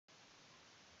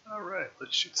Alright,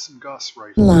 let's shoot some Gauss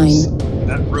rifles. Line.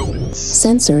 At robots.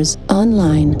 Sensors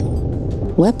online.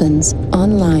 Weapons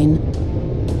online.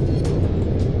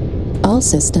 All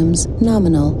systems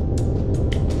nominal.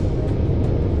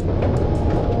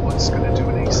 What's gonna do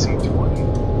an AC-20?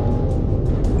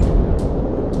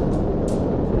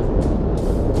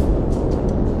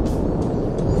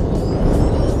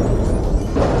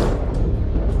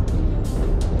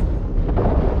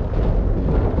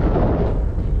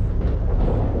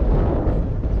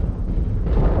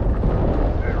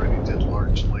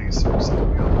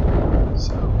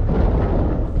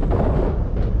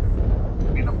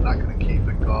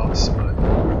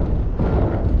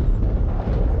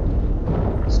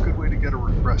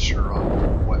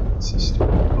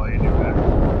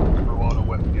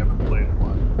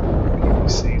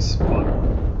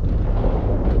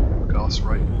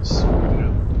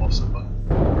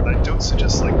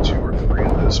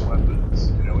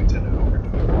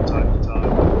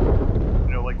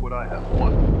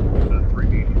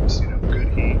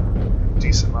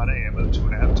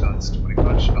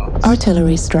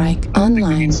 Artillery strike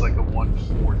online. It's like a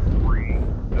 143,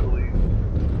 I believe.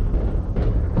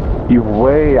 You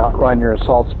way outrun your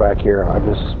assaults back here. I'm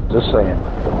just saying.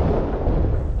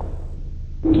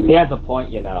 He has a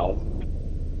point, you know.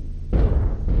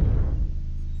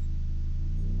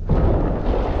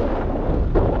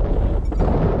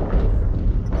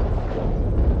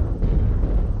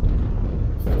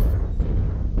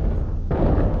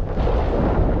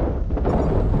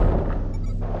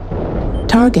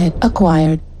 Target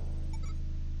acquired.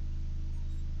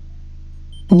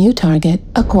 New target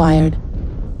acquired.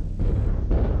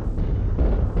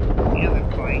 The other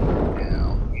point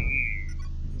now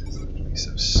is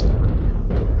so stupid.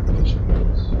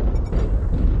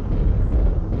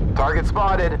 Target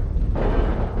spotted.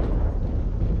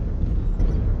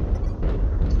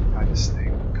 I just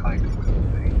stay kind of with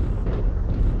me.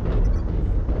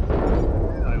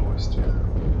 Yeah, I always do that.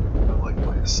 I like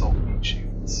my assault meat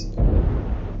shields.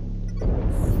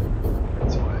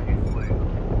 That's why I hate playing them.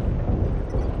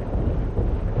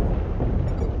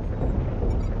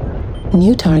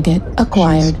 New target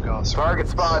acquired. Target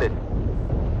spotted.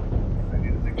 I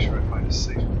need to make sure I find a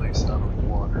safe place out of the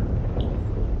water.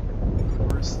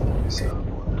 Where's the place out of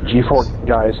the water? G4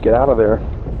 guys, get out of there.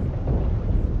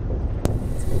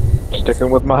 Sticking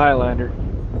with my Highlander.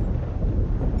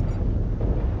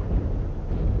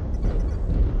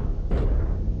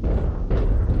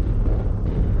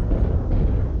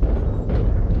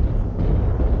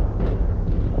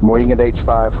 I'm waiting at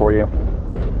H5 for you.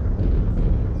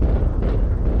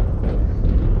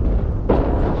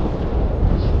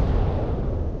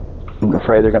 I'm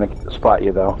afraid they're going to spot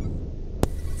you, though.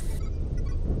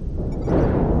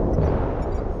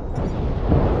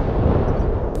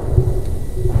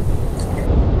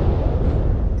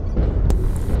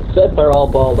 Sets are all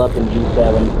balled up in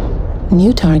G7.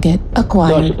 New target Don't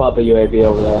acquired. you pop a UAV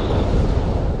over there.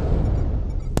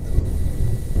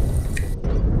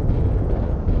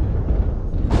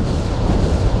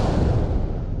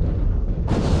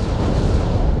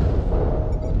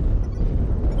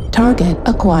 Target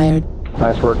acquired.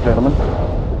 Nice work, gentlemen.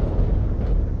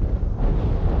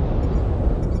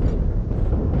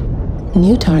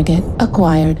 New target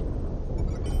acquired.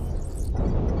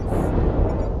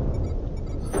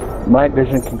 Night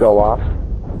vision can go off.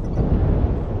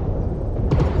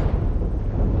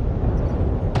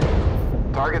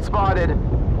 Target spotted.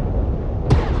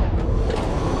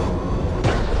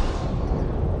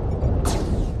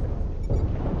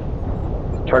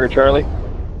 Target Charlie.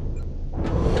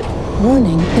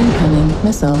 Warning, incoming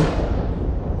missile.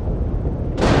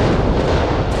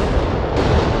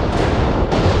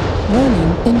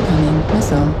 Warning, incoming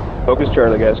missile. Focus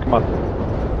Charlie, guys. Come on.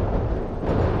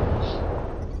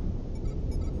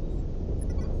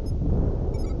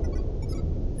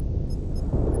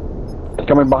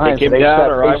 Coming behind us. A7.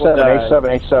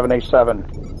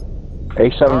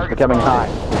 A7's becoming high.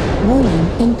 Warning,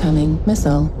 incoming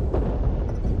missile.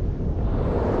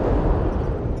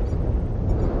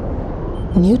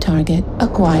 New target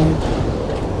acquired.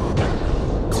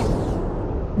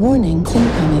 Warning,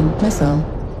 incoming missile.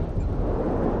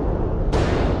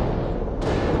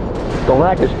 The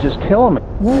lag is just killing me.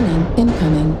 Warning,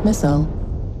 incoming missile.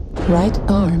 Right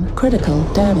arm critical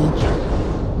damage.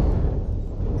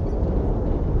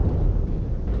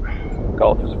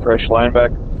 Golf is a fresh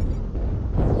linebacker.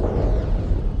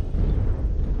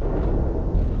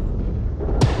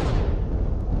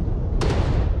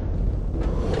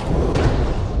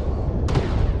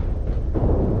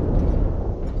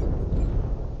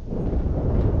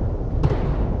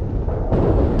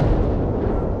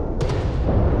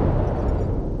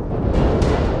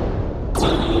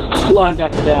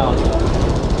 Linebacker down.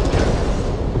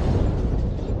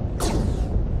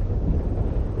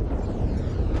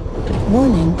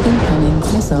 Warning, incoming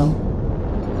missile.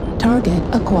 Target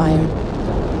acquired.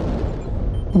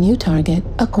 New target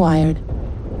acquired.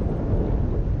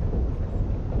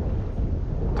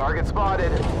 Target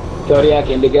spotted. Kodiak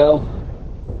Indigo.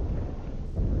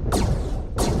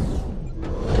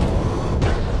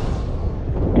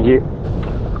 Yeah.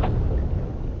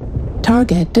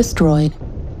 Target destroyed.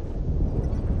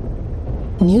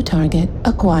 New target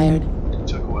acquired. It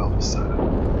took a while to set it.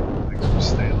 Thanks for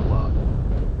staying alive.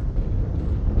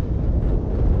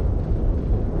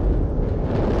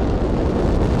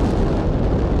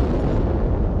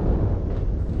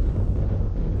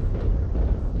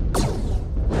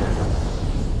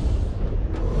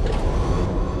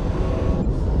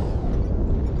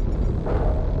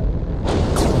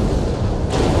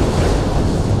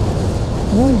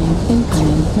 Warning,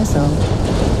 incoming missile.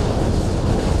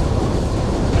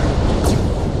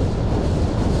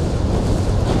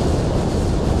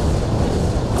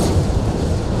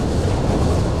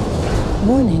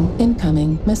 Warning,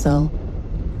 incoming missile.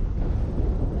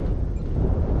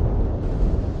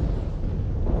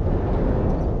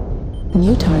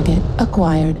 New target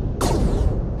acquired.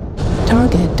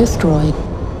 Target destroyed.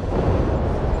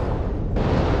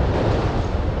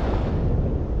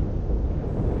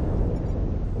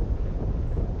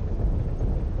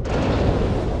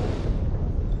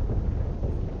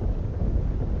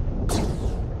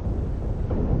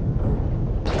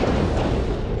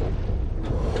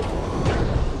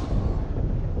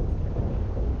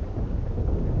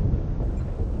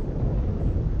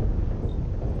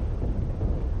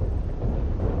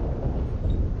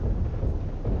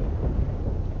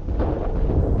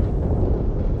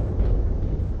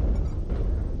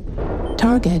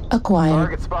 Target acquired.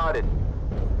 Target spotted.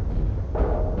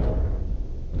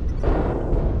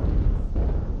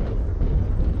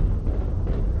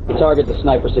 Target the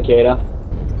sniper cicada.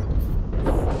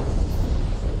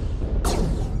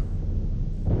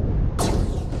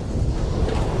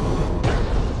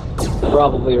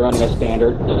 Probably running a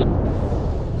standard.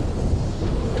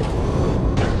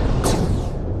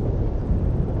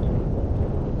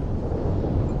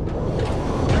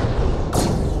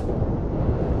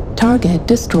 Target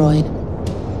destroyed.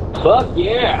 Fuck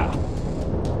yeah!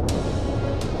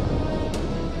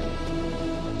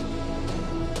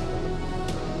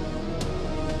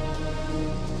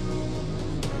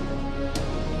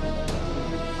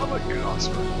 I like it,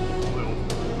 Oscar. Little.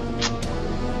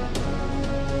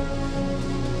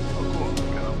 Oh, cool. I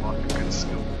can unlock a good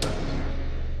skill with that.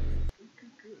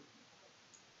 Good.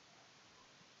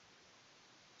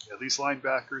 Yeah, these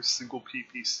linebackers, single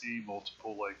PPC,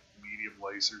 multiple, like, medium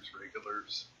lasers,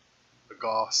 regulars, a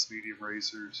Gauss, medium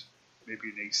lasers, maybe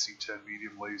an AC-10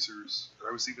 medium lasers. Or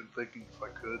I was even thinking if I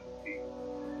could, a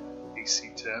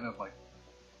AC-10 and, like,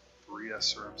 3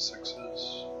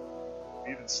 SRM-6s.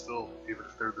 Even still, even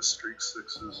if they're the Streak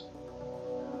 6s,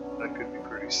 that could be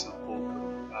pretty simple,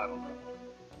 but I don't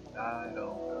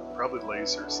know. Probably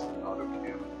lasers and auto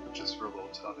cannon, just for a little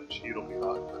tonnage. It'll be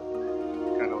hot, but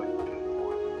kind of like the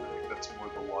Pinpoint. I think that's more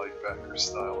the linebacker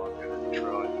style I'm going to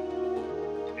try.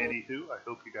 Anywho, I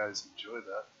hope you guys enjoy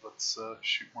that. Let's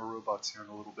shoot more robots here in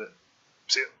a little bit.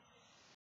 See ya!